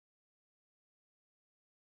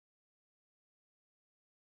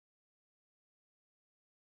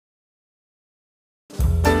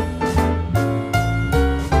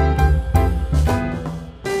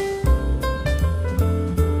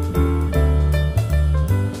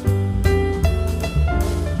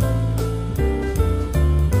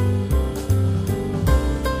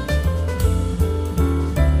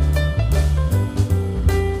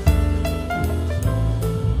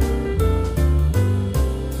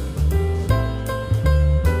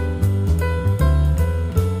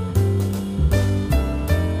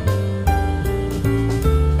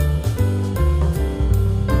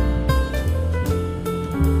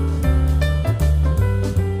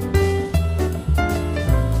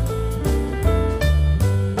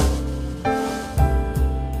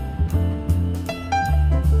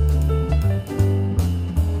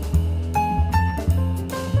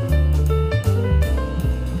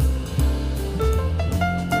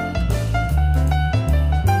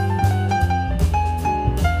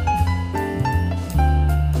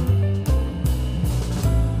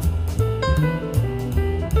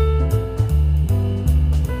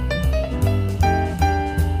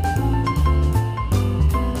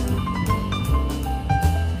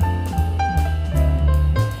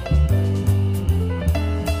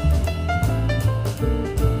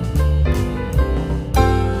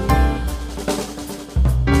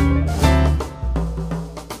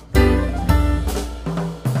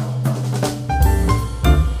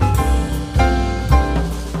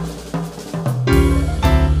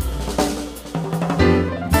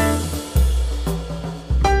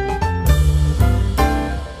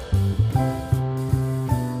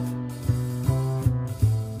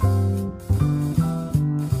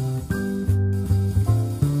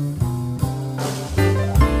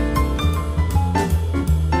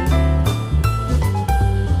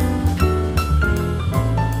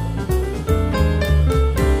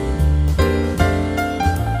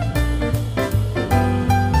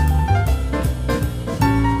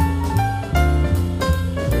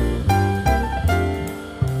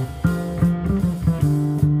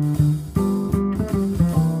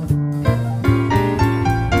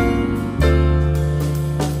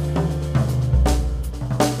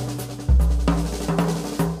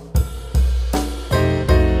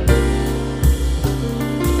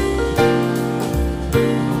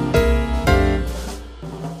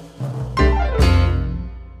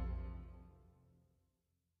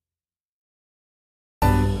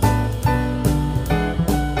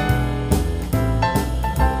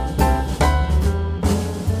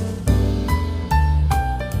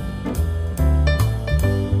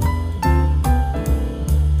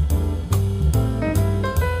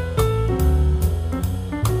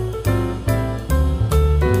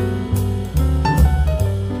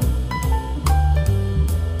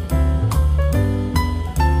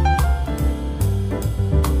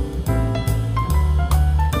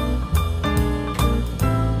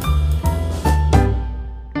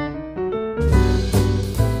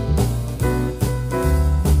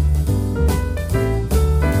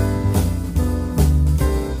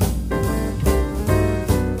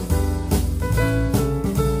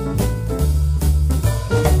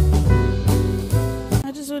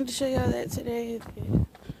safe yet.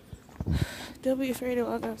 Don't be afraid to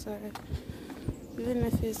walk outside, even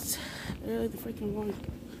if it's early in the freaking morning.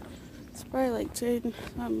 It's probably like 10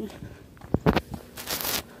 something.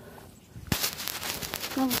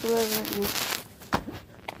 Almost 11 right now.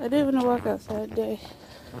 I did want to walk outside today.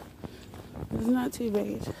 It's not too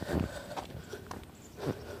bad.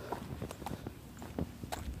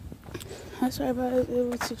 That's why I was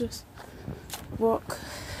able to just walk.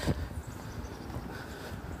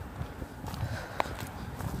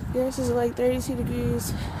 Yes, it's like 32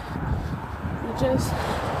 degrees. I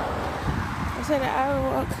said an hour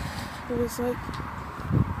walk. It was like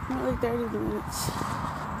not like 30 minutes.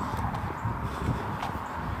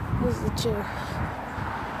 This is a chill.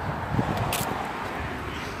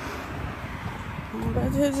 I'm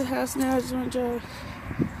about to hit the house now. I just want to drive.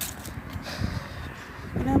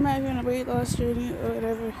 And I'm not even on a weight loss journey or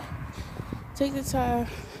whatever. Take the time.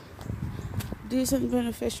 Do something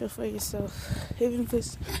beneficial for yourself. Even if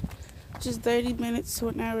it's just 30 minutes to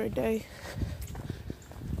an hour a day.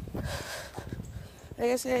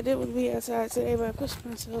 Like I said, I didn't want to be outside today, but I pushed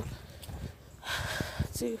myself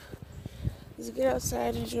to just get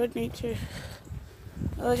outside and enjoy nature.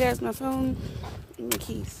 All I got is my phone and my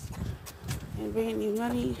keys. And bringing me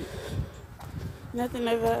money. Nothing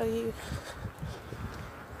I value.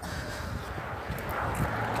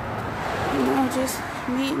 You know, just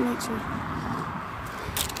me and nature.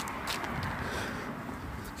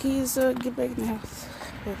 Keys to get back in the house.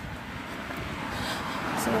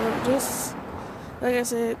 So just like I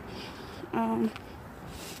said,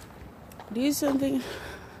 do something,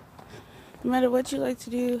 no matter what you like to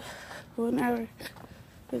do, for an hour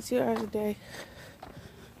or 2 hours a day.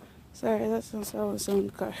 Sorry, that sounds like I was in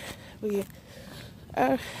the car. But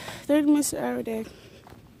yeah, 30 minutes to an hour a day.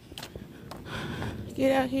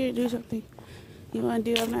 Get out here and do something you want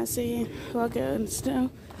to do. I'm not saying walk out in the snow,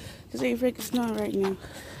 because it ain't freaking snowing right now.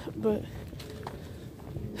 But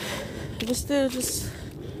it's still just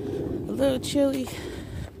a little chilly.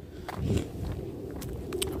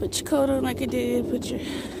 Put your coat on like I did. Put your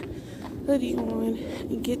hoodie on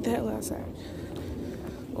and get the hell outside.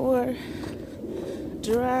 Or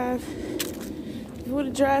drive. If you want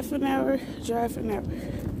to drive for an hour, drive for an hour.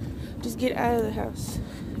 Just get out of the house.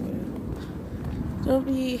 Don't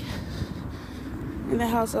be in the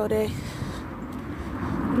house all day.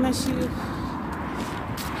 Unless you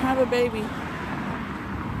have a baby.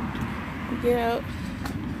 Get out.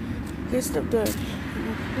 Get stuff done.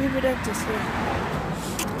 Be productive.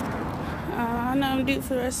 I know I'm due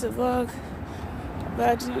for the rest of the vlog, but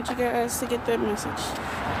I just want you guys to get that message.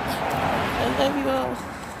 I love you all.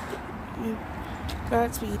 And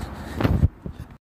Godspeed.